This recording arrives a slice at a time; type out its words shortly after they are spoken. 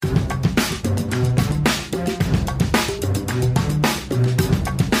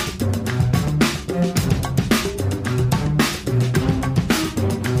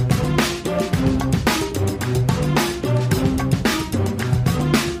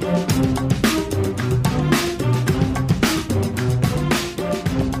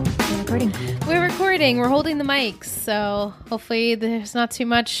recording. We're holding the mics, so hopefully there's not too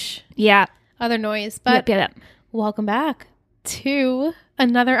much other noise. But yep. Welcome back to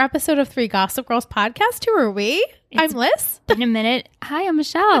another episode of Three Gossip Girls podcast. Who are we? I'm Liz. Been a minute. Hi, I'm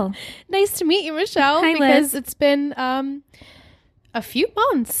Michelle. Nice to meet you, Michelle. Hi, because Liz. It's been a few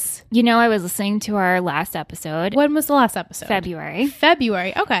months. You know, I was listening to our last episode. When was the last episode?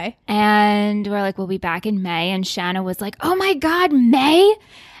 February. Okay. And we're like, we'll be back in May. And Shanna was like, oh my God, May?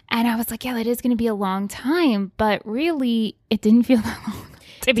 And I was like, yeah, that is going to be a long time. But really, it didn't feel that long,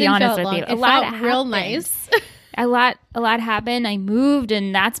 to be honest with you. It felt real nice. A lot happened. I moved,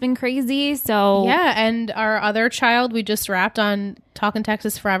 and that's been crazy. So yeah, and our other child, we just wrapped on Talkin'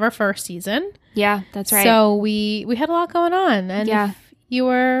 Texas Forever first season. Yeah, that's right. So we had a lot going on. And if you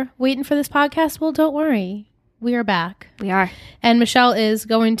were waiting for this podcast, well, don't worry. We are back. We are. And Michelle is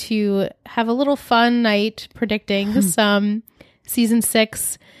going to have a little fun night predicting some season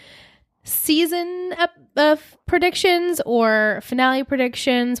 6 predictions or finale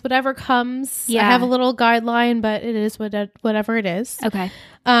predictions, whatever comes. Yeah. I have a little guideline, but it is whatever it is. Okay.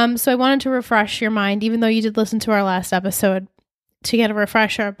 So I wanted to refresh your mind, even though you did listen to our last episode, to get a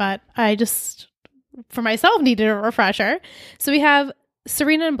refresher, but I just, for myself, needed a refresher. So we have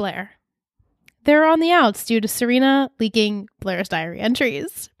Serena and Blair. They're on the outs due to Serena leaking Blair's diary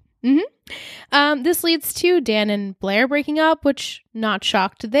entries. This leads to Dan and Blair breaking up, which not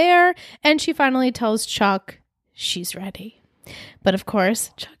shocked there. And she finally tells Chuck she's ready. But of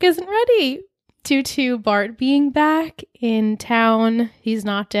course, Chuck isn't ready due to Bart being back in town. He's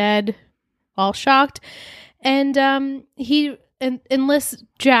not dead. All shocked. And he enlists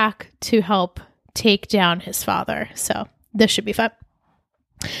Jack to help take down his father. So this should be fun.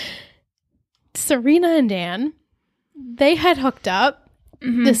 Serena and Dan, they had hooked up.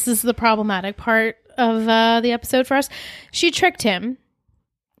 This is the problematic part of the episode for us. She tricked him.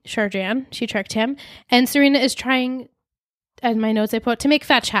 Sure, Jan. She tricked him. And Serena is trying, as my notes I put, to make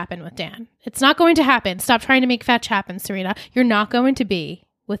fetch happen with Dan. It's not going to happen. Stop trying to make fetch happen, Serena. You're not going to be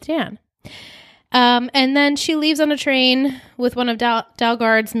with Dan. And then she leaves on a train with one of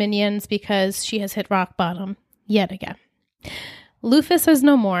Dalgard's minions because she has hit rock bottom yet again. Lufus is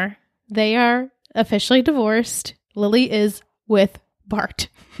no more. They are officially divorced. Lily is with Bart.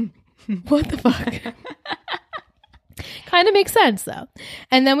 What the fuck? Kind of makes sense, though.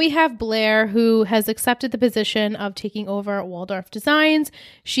 And then we have Blair, who has accepted the position of taking over Waldorf Designs.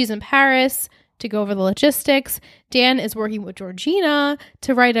 She's in Paris to go over the logistics. Dan is working with Georgina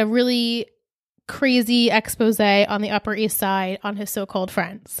to write a really crazy expose on the Upper East Side on his so-called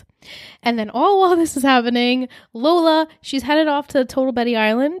friends. And then all while this is happening, Lola, she's headed off to Total Betty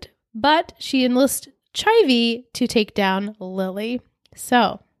Island, but she enlists Chivy to take down Lily.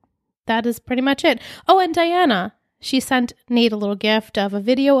 So that is pretty much it. Oh, and Diana, she sent Nate a little gift of a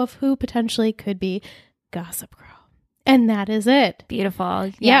video of who potentially could be Gossip Girl. And that is it.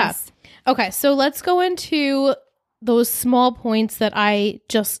 Beautiful. Yes. Yeah. Okay, so let's go into those small points that I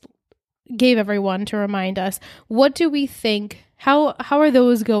just gave everyone to remind us. What do we think? How are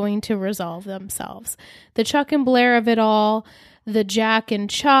those going to resolve themselves? The Chuck and Blair of it all, the Jack and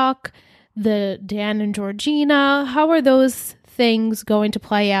Chuck, the Dan and Georgina. How are those things going to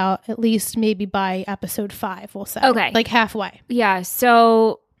play out, at least maybe by episode 5, we'll say? Okay. Like halfway. Yeah.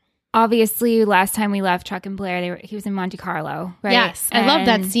 So obviously last time we left Chuck and Blair, he was in Monte Carlo, right? Yes. I love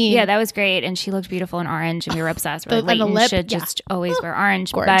that scene. Yeah, that was great. And she looked beautiful in orange and we were obsessed. We're like, the Leighton lip, should just always wear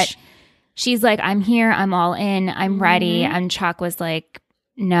orange. Gorge. But she's like, I'm here. I'm all in. I'm ready. And Chuck was like,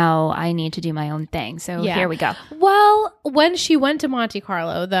 no, I need to do my own thing. So here we go. Well, when she went to Monte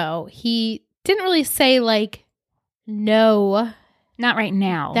Carlo, though, he didn't really say, like, no. Not right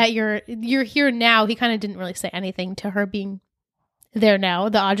now. That you're here now. He kind of didn't really say anything to her being there now.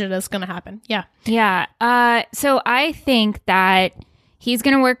 The agita is going to happen. Yeah. Yeah. So I think that he's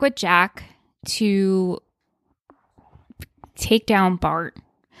going to work with Jack to take down Bart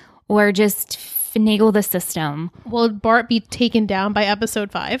or just finagle the system. Will Bart be taken down by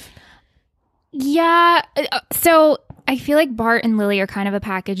episode 5? Yeah. So I feel like Bart and Lily are kind of a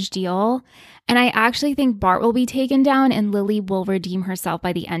package deal. And I actually think Bart will be taken down and Lily will redeem herself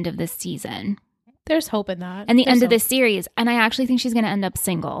by the end of this season. There's hope in that. And the end of this series. And I actually think she's going to end up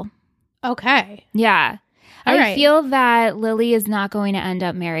single. Okay. Yeah. All I right. feel that Lily is not going to end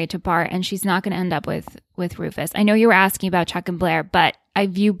up married to Bart and she's not going to end up with Rufus. I know you were asking about Chuck and Blair, but I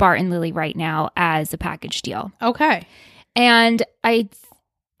view Bart and Lily right now as a package deal. Okay. And I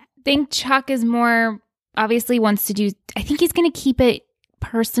think Chuck is more, obviously wants to do, I think he's going to keep it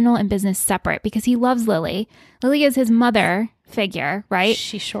personal and business separate because he loves Lily. Lily is his mother figure, right?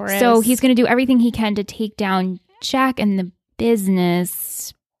 She sure is. So he's going to do everything he can to take down Jack and the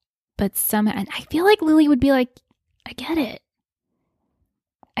business, but somehow, and I feel like Lily would be like, I get it.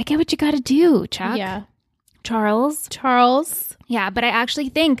 I get what you got to do, Chuck. Yeah. Charles. Yeah, but I actually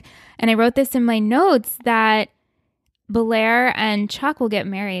think, and I wrote this in my notes, that Blair and Chuck will get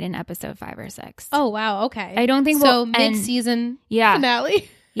married in episode 5 or 6. Oh, wow. Okay. I don't think so. Mid-season finale.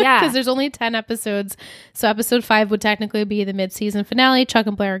 Yeah. Because there's only 10 episodes. So episode 5 would technically be the mid-season finale. Chuck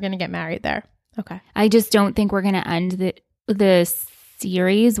and Blair are going to get married there. Okay. I just don't think we're going to end the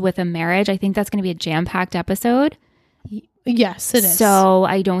series with a marriage. I think that's going to be a jam-packed episode. Yes, it is. So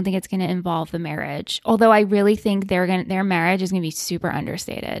I don't think it's going to involve the marriage. Although I really think their marriage is going to be super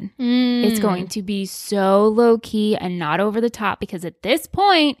understated. It's going to be so low-key and not over the top because at this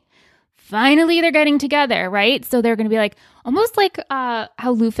point, finally they're getting together, right? So they're going to be like, almost like how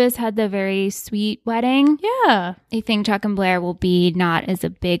Lufus had the very sweet wedding. Yeah. I think Chuck and Blair will be not as a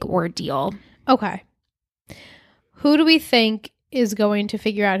big ordeal. Okay. Who do we think is going to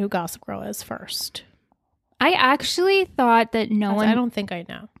figure out who Gossip Girl is first? I actually thought that I don't think I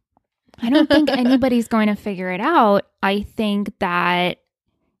know. I don't think anybody's going to figure it out. I think that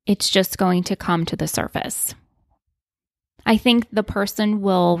it's just going to come to the surface. I think the person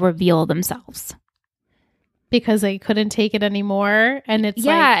will reveal themselves. Because they couldn't take it anymore. And it's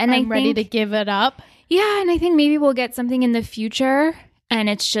I'm ready to give it up. Yeah, and I think maybe we'll get something in the future and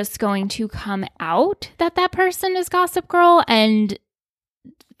it's just going to come out that person is Gossip Girl, and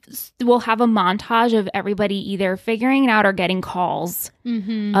we'll have a montage of everybody either figuring it out or getting calls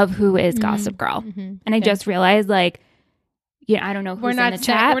of who is Gossip Girl. And I just realized, I don't know who's in the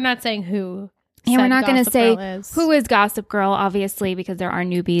chat. We're not saying who. And we're not going to say who is Gossip Girl, obviously, because there are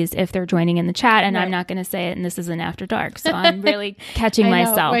newbies if they're joining in the chat. And I'm not going to say it, and this isn't After Dark. So I'm really catching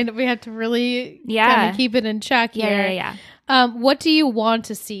myself. We have to really kind of keep it in check here. Yeah. What do you want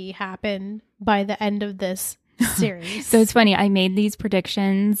to see happen by the end of this series? So it's funny. I made these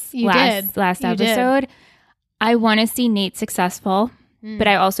predictions last episode. I want to see Nate successful, but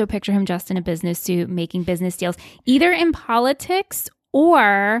I also picture him just in a business suit making business deals, either in politics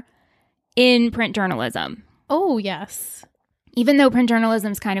or in print journalism. Oh, yes. Even though print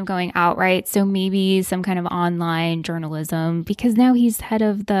journalism is kind of going out, right? So maybe some kind of online journalism, because now he's head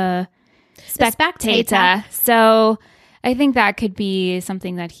of the Spectator. So I think that could be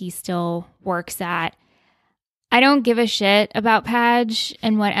something that he still works at. I don't give a shit about Padge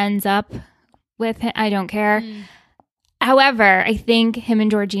and what ends up with him. I don't care. However, I think him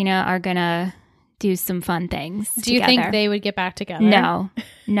and Georgina are going to do some fun things Do you think they would get back together? No.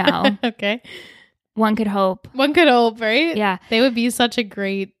 Okay. One could hope. Right? Yeah. They would be such a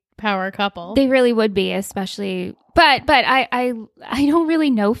great power couple. They really would be, especially... But I don't really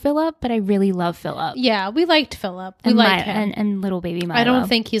know Philip, but I really love Philip. Yeah, we liked Philip. We liked him. And little baby Milo. I don't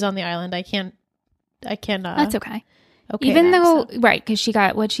think he's on the island. I can't. That's okay. Okay. Even though, right, because she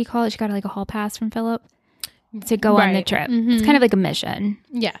got, what'd she call it? She got like a hall pass from Philip to go on the trip. It's kind of like a mission.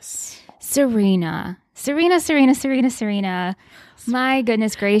 Yes. Serena. My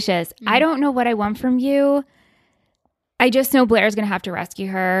goodness gracious. I don't know what I want from you. I just know Blair's going to have to rescue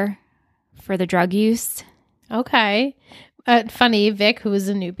her for the drug use. Okay. Funny, Vic, who is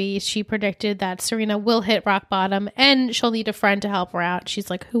a newbie, she predicted that Serena will hit rock bottom and she'll need a friend to help her out. She's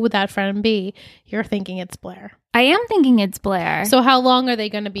like, who would that friend be? You're thinking it's Blair. I am thinking it's Blair. So how long are they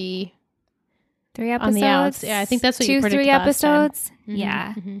going to be? 3 episodes? On the outs? Yeah, I think that's what you predicted 3 episodes?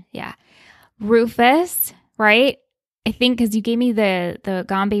 Yeah. Yeah. Rufus, right? I think because you gave me the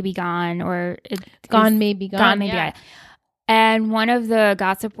Gone Baby Gone or... Gone Maybe Gone. Gone Maybe Gone. And one of the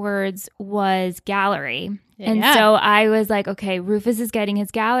gossip words was gallery. And so I was like, okay, Rufus is getting his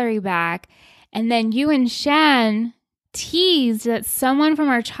gallery back. And then you and Shan teased that someone from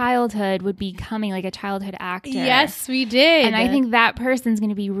our childhood would be coming, like a childhood actor. Yes, we did. And I think that person's going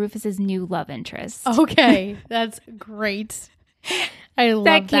to be Rufus's new love interest. Okay, that's great. I love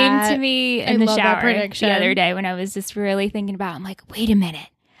that. That came to me in the shower the other day when I was just really thinking about it. I'm like, wait a minute.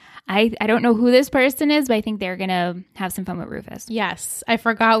 I don't know who this person is, but I think they're going to have some fun with Rufus. Yes. I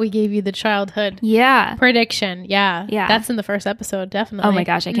forgot we gave you the childhood prediction. Yeah. That's in the first episode, definitely. Oh my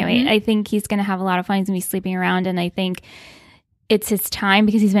gosh, I can't wait. I think he's going to have a lot of fun. He's going to be sleeping around, and I think it's his time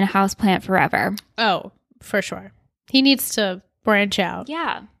because he's been a houseplant forever. Oh, for sure. He needs to branch out.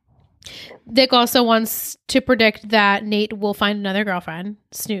 Yeah. Dick also wants to predict that Nate will find another girlfriend.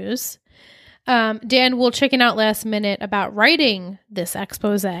 Snooze. Dan will chicken out last minute about writing this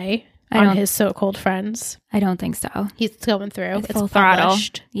expose on his so-called friends. I don't think so. He's going through. It's full throttle.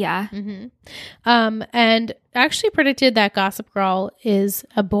 Published. Yeah. And actually predicted that Gossip Girl is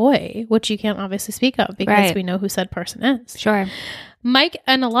a boy, which you can't obviously speak of because we know who said person is. Sure. Mike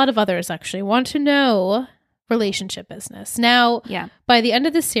and a lot of others actually want to know relationship business. Now, Yeah. by the end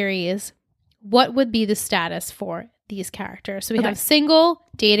of the series, what would be the status for these characters? So we Okay. have single,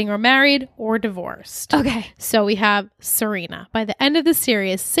 dating or married, or divorced. Okay. So we have Serena. By the end of the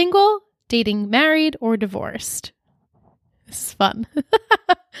series, single, dating, married, or divorced. This is fun.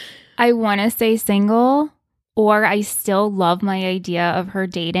 I want to say single, or I still love my idea of her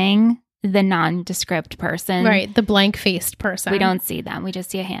dating the nondescript person. Right. The blank-faced person. We don't see them. We just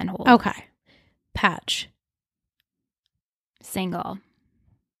see a handhold. Okay. Patch. Single.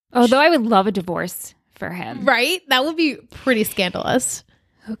 Although I would love a divorce for him. Right? That would be pretty scandalous.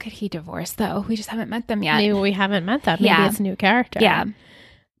 Who could he divorce, though? We just haven't met them yet. Maybe we haven't met that. Maybe Yeah. it's a new character. Yeah.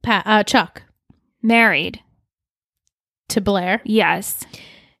 Chuck. Married. To Blair. Yes.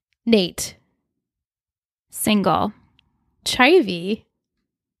 Nate. Single. Chivy.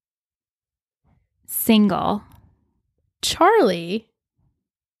 Single. Charlie.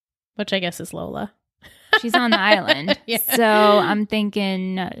 Which I guess is Lola. She's on the island. Yeah. So I'm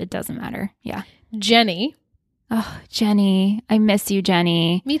thinking it doesn't matter. Yeah. Jenny. Oh, Jenny. I miss you,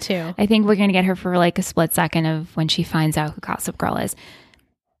 Jenny. Me too. I think we're going to get her for like a split second of when she finds out who Gossip Girl is.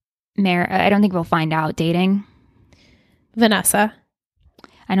 I don't think we'll find out. Dating. Vanessa.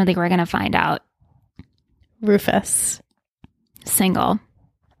 I don't think we're going to find out. Rufus. Single.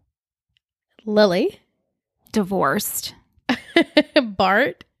 Lily. Divorced.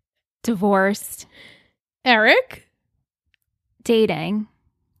 Bart. Divorced. Eric. Dating.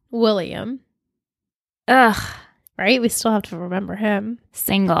 William. Ugh. Right? We still have to remember him.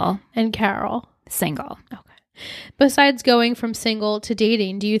 Single. And Carol. Single. Okay. Besides going from single to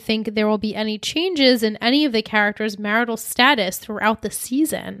dating, do you think there will be any changes in any of the characters' marital status throughout the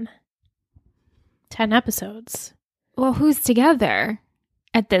season? 10 episodes. Well, who's together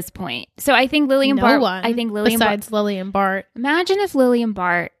at this point? So I think Lily and No Bart. one. I think Lily besides Lily and Bart. Imagine if Lily and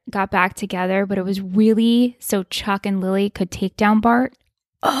Bart got back together, but it was really so Chuck and Lily could take down Bart.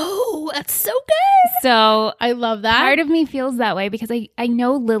 Oh, that's so good. So I love that. part of me feels that way because I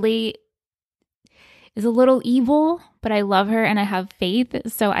know Lily is a little evil, but I love her and I have faith.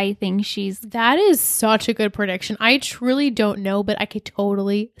 So I think That is such a good prediction. I truly don't know, but I could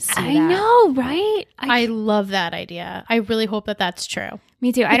totally see I that. know, right? I love that idea. I really hope that that's true.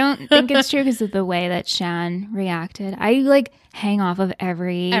 Me too. I don't think it's true because of the way that Shan reacted. I like hang off of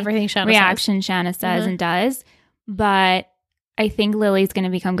everything Shanna reaction Shanna says Mhm. and does, but I think Lily's going to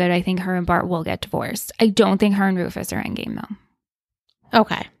become good. I think her and Bart will get divorced. I don't think her and Rufus are endgame though.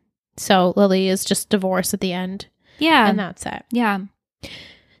 Okay. So Lily is just divorced at the end. Yeah. And that's it. Yeah.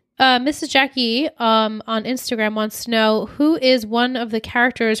 Mrs. Jackie on Instagram wants to know who is one of the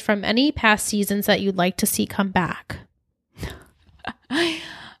characters from any past seasons that you'd like to see come back?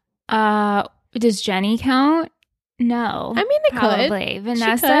 Does Jenny count? No. I mean, it Probably. could.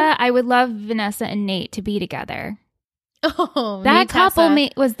 Vanessa, I would love Vanessa and Nate to be together. Oh, That couple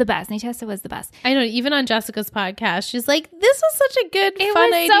Natessa. was the best. Natessa was the best. I know, even on Jessica's podcast, she's like, this was such a good, It fun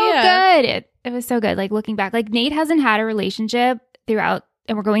was idea. so good. It was so good. Like looking back, like Nate hasn't had a relationship throughout,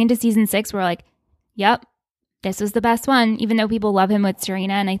 and we're going into season 6. We're like, yep, this was the best one, even though people love him with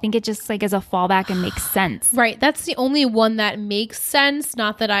Serena. And I think it just like is a fallback and makes sense. Right. That's the only one that makes sense.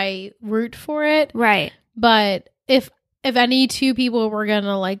 Not that I root for it, Right. but if any two people were going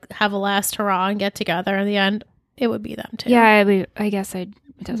to like have a last hurrah and get together in the end, it would be them too. Yeah, I guess it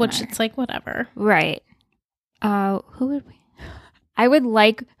doesn't Which matter. it's like, whatever. Right. Who would we? I would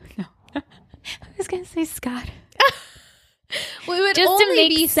like. No, I was gonna say Scott. Well, it would Just to only make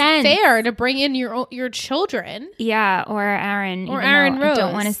be sense. fair to bring in your children. Yeah, or Aaron. Or even Aaron though I don't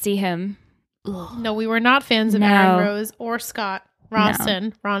Rose. want to see him. No, we were not fans of No. Aaron Rose or Scott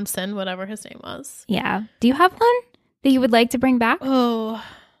Ronson, whatever his name was. Yeah. Do you have one that you would like to bring back? Oh,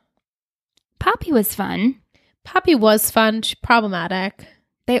 Poppy was fun. Poppy was fun. Problematic.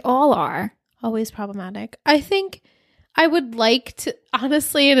 They all are. Always problematic. I think I would like to,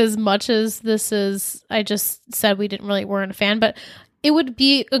 honestly, and as much as this is, I just said weren't a fan, but it would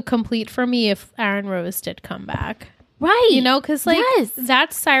be incomplete for me if Aaron Rose did come back. Right. You know, because like Yes.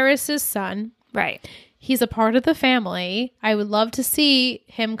 that's Cyrus's son. Right. He's a part of the family. I would love to see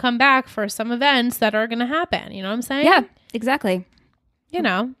him come back for some events that are going to happen. You know what I'm saying? Yeah, exactly. You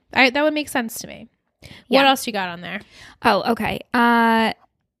know, that would make sense to me. Yeah. What else you got on there? Oh, okay.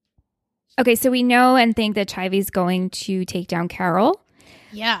 Okay, so we know and think that Chivy's going to take down Carol.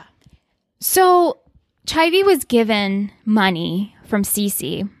 Yeah. So Chivy was given money from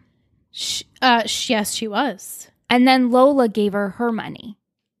Cece, Yes, she was. and then Lola gave her money.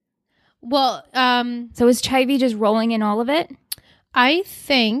 Well, So is Chivy just rolling in all of it? I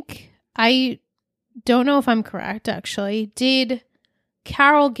think, I don't know if I'm correct, actually. Did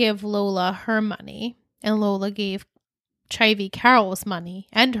Carol give Lola her money? and Lola gave Chivy Carol's money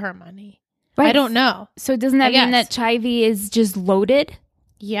and her money. Right. I don't know. So doesn't that mean that Chivy is just loaded?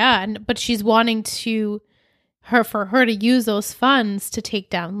 Yeah, but she's wanting for her to use those funds to take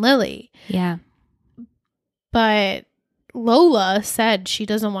down Lily. Yeah. But Lola said she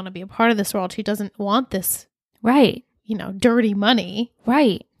doesn't want to be a part of this world. She doesn't want this, right, dirty money.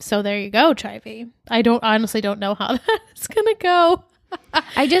 Right. So there you go, Chivy. I honestly don't know how that's going to go.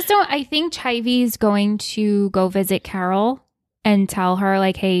 I think Chivy's going to go visit Carol and tell her,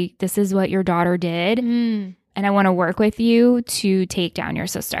 like, hey, this is what your daughter did. And I want to work with you to take down your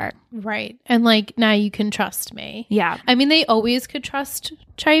sister. Right. And like, now you can trust me. Yeah. I mean, they always could trust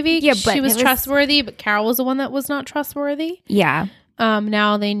Chivy. Yeah, but she was trustworthy, but Carol was the one that was not trustworthy. Yeah.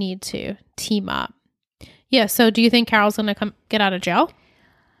 Now they need to team up. Yeah. So do you think Carol's going to get out of jail?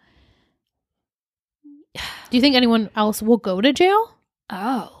 Do you think anyone else will go to jail?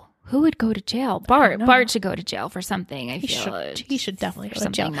 Oh. Who would go to jail? Bart. Bart should go to jail for something. He should definitely go to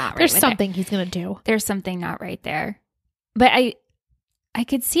jail. Not right. There's something he's going to do. There's something not right there. But I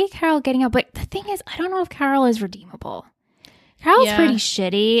could see Carol getting out. But the thing is, I don't know if Carol is redeemable. Carol's pretty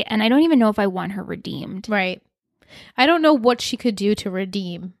shitty, and I don't even know if I want her redeemed. Right. I don't know what she could do to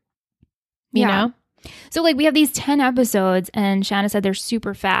redeem. You know? So, like, we have these 10 episodes, and Shanna said they're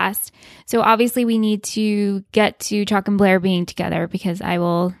super fast. So, obviously, we need to get to Chuck and Blair being together because I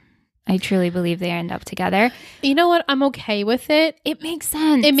truly believe they end up together. You know what? I'm okay with it. It makes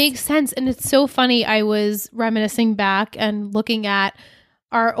sense. It makes sense. And it's so funny. I was reminiscing back and looking at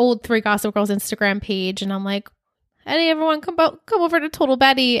our old Three Gossip Girls Instagram page. And I'm like, hey, everyone, come over to Total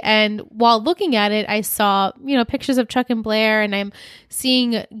Betty. And while looking at it, I saw, pictures of Chuck and Blair. And I'm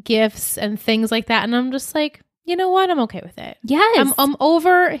seeing GIFs and things like that. And I'm just like, you know what? I'm okay with it. Yes. I'm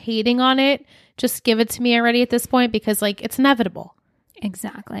over hating on it. Just give it to me already at this point because, like, it's inevitable.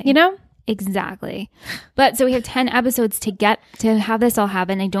 Exactly. Exactly. But so we have 10 episodes to have this all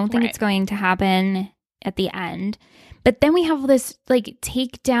happen. I don't think it's going to happen at the end. But then we have this, like,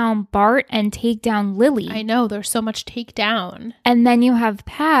 take down Bart and take down Lily. I know. There's so much take down. And then you have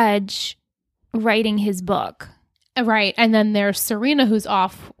Padge writing his book. Right. And then there's Serena, who's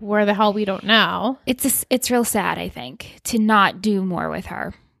off where the hell we don't know. It's real sad, I think, to not do more with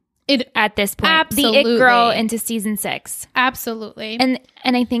her. At this point, absolutely. The It Girl into season 6. Absolutely. And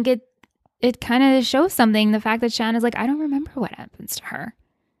I think it kind of shows something, the fact that Shanna's like, I don't remember what happens to her.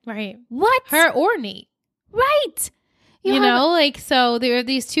 Right. What? Her or Nate. Right. So there are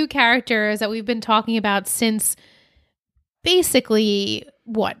these two characters that we've been talking about since basically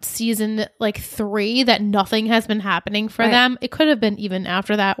season 3, that nothing has been happening for them. It could have been even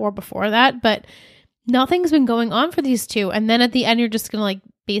after that or before that, but nothing's been going on for these two. And then at the end, you're just going to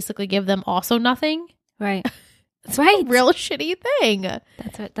basically give them also nothing. Right. It's a real shitty thing.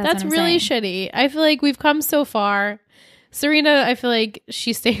 That's really shitty. I feel like we've come so far. Serena, I feel like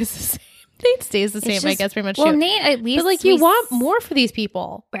she stays the same. Nate stays the same, I guess, pretty much. Well, Nate, at least. But you want more for these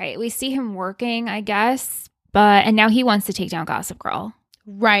people. Right. We see him working, I guess. And now he wants to take down Gossip Girl.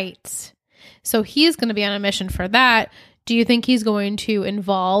 Right. So he's going to be on a mission for that. Do you think he's going to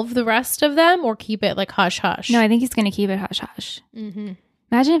involve the rest of them or keep it hush hush? No, I think he's going to keep it hush hush. Mm-hmm.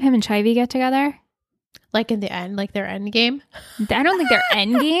 Imagine if him and Chivy get together. In the end, their end game? I don't think they're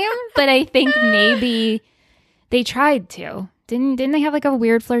end game, but I think maybe they tried to. Didn't they have a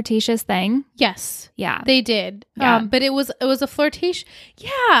weird flirtatious thing? Yes. Yeah. They did. Yeah. But it was a flirtation.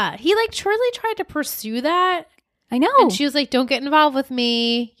 Yeah. He truly tried to pursue that. I know. And she was like, don't get involved with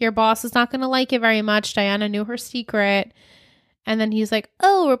me. Your boss is not going to like it very much. Diana knew her secret. And then he's like,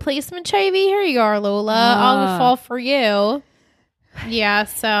 oh, replacement Chivy? Here you are, Lola. I'll fall for you. Yeah,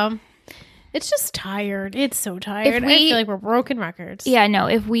 so it's just tired. It's so tired. I feel like we're broken records. Yeah, no.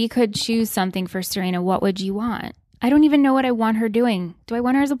 If we could choose something for Serena, what would you want? I don't even know what I want her doing. Do I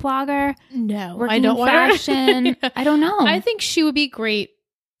want her as a blogger? No, working I don't in want fashion. her. I don't know. I think she would be great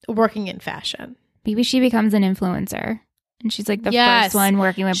working in fashion. Maybe she becomes an influencer and she's the first one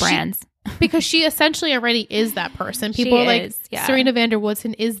working with brands. Because she essentially already is that person. People are Serena van der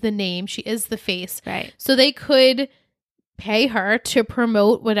Woodsen is the name. She is the face. Right. So they could pay her to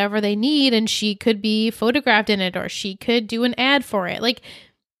promote whatever they need and she could be photographed in it or she could do an ad for it.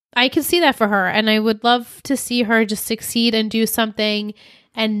 I could see that for her, and I would love to see her just succeed and do something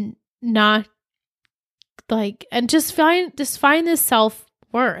and not and just find this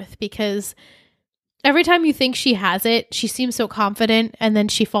self-worth, because every time you think she has it, she seems so confident, and then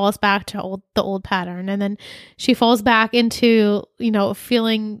she falls back to the old pattern, and then she falls back into,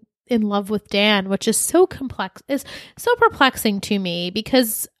 feeling in love with Dan, which is so complex, is so perplexing to me,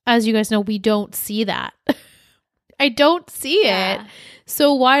 because as you guys know, we don't see that. I don't see it.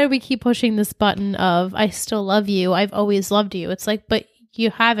 So why do we keep pushing this button of I still love you? I've always loved you. It's like, but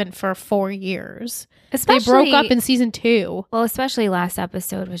you haven't for 4 years. They broke up in season 2. Well, especially last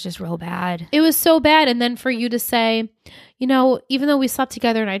episode was just real bad. It was so bad. And then for you to say, you know, even though we slept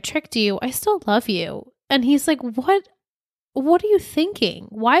together and I tricked you, I still love you. And he's like, what are you thinking?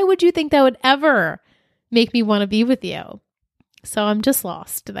 Why would you think that would ever make me want to be with you? So I'm just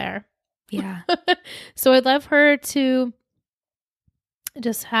lost there. Yeah. So I'd love her to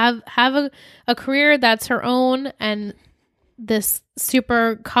just have a career that's her own, and this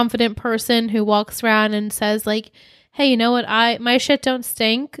super confident person who walks around and says like, hey, you know what? My shit don't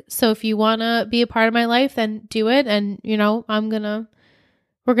stink. So if you want to be a part of my life, then do it. And you know,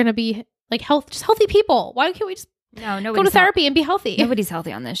 we're going to be like just healthy people. Why can't we just go to therapy and be healthy? Nobody's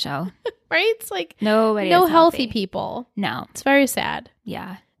healthy on this show. Right? It's like no healthy people. No. It's very sad.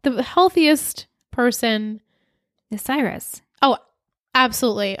 Yeah. The healthiest person is Cyrus. Oh,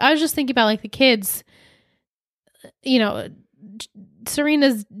 absolutely. I was just thinking about like the kids, you know,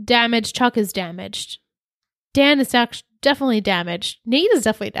 Serena's damaged, Chuck is damaged, Dan is definitely damaged, Nate is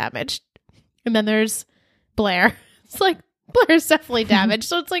definitely damaged, and then there's Blair. It's like Blair's definitely damaged.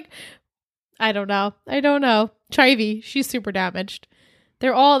 So it's like, I don't know. Chivy, she's super damaged. They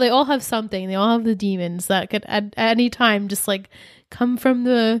all have something. They all have the demons that could at any time just like come from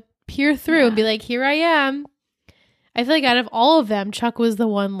the peer through and be like, here I am. I feel like out of all of them, Chuck was the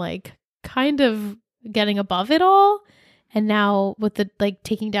one like kind of getting above it all. And now with the like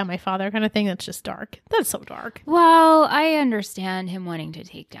taking down my father kind of thing, that's just dark. That's so dark. Well, I understand him wanting to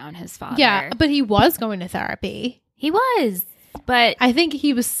take down his father. Yeah, but he was going to therapy. He was. But I think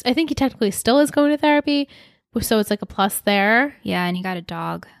he technically still is going to therapy. So it's like a plus there. Yeah, and he got a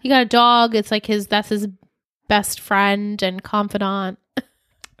dog. It's like that's his best friend and confidant.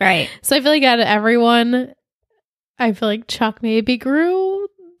 Right. So I feel like out of everyone, I feel like Chuck maybe grew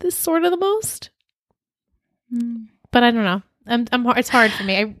this sort of the most. But I don't know. It's hard for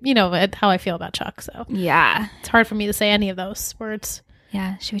me. You know how I feel about Chuck, so yeah, it's hard for me to say any of those words.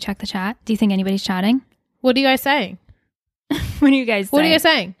 Yeah. Should we check the chat? Do you think anybody's chatting? What are you guys saying? What are you guys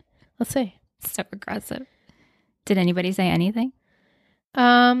saying? Let's see. So aggressive. Did anybody say anything?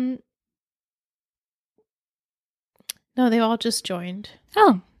 No, they all just joined.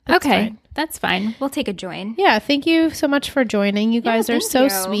 Oh, That's okay. fine. That's fine. We'll take a join. Yeah, thank you so much for joining. You guys are so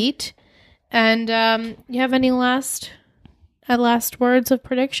sweet. And you have any last words of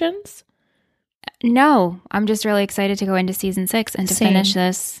predictions? No, I'm just really excited to go into season 6 and to finish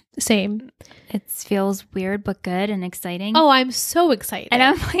this. Same. It feels weird but good and exciting. Oh, I'm so excited. And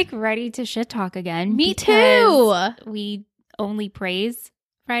I'm like ready to shit talk again. Me too. We only praise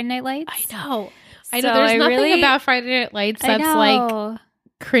Friday Night Lights. I know. There's nothing about Friday Night Lights that's like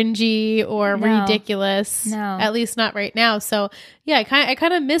cringy or ridiculous. No. At least not right now. So yeah, I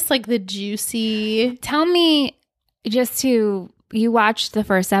kind of miss like the juicy. Tell me, you watched the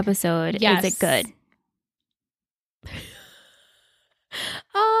first episode. Yes. Is it good?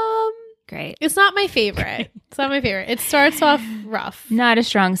 Great. It's not my favorite. It starts off rough. Not a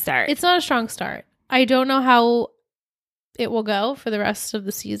strong start. It's not a strong start. I don't know how it will go for the rest of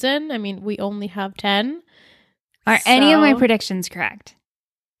the season. I mean, we only have 10. Are any of my predictions correct?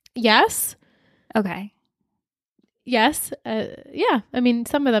 Yes. Okay. Yes. Yeah. I mean,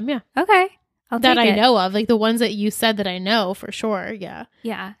 some of them, yeah. Okay. I know of, like the ones that you said that I know for sure. Yeah.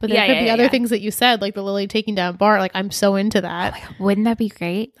 Yeah. But there could be other things that you said, like the Lily taking down Bart. Like, I'm so into that. Oh my God, wouldn't that be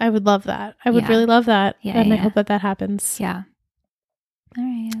great? I would love that. I would really love that. Yeah. And I hope that happens. Yeah. All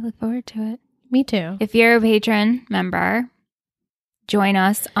right. I look forward to it. Me too. If you're a patron member, join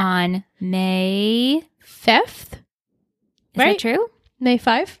us on May 5th. Is that true? May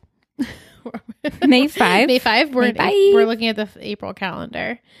 5? May 5. May 5. We're looking at the April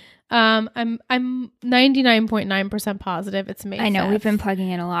calendar. I'm 99.9% positive it's May 5th. I know, we've been plugging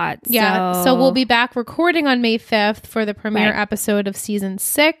in a lot. Yeah. So we'll be back recording on May 5th for the premiere episode of season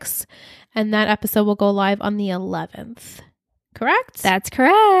 6. And that episode will go live on the 11th. Correct? That's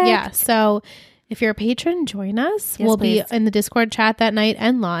correct. Yeah. So if you're a patron, join us. Yes, we'll please. be in the Discord chat that night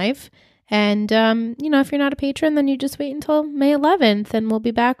and live. And, if you're not a patron, then you just wait until May 11th and we'll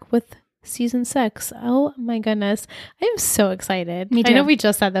be back with season 6. Oh my goodness. I am so excited. Me too. I know we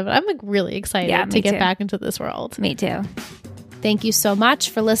just said that, but I'm like really excited to get too. back into this world. Me too. Thank you so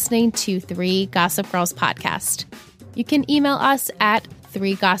much for listening to 3 Gossip Girls Podcast. You can email us at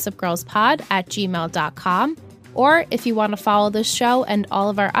 3gossipgirlspod@gmail.com. Or if you want to follow this show and all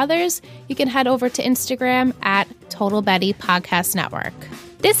of our others, you can head over to Instagram at Total Betty Podcast Network.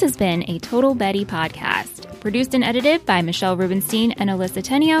 This has been a Total Betty podcast, produced and edited by Michelle Rubenstein and Alyssa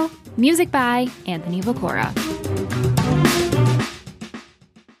Tenio, music by Anthony Vocora.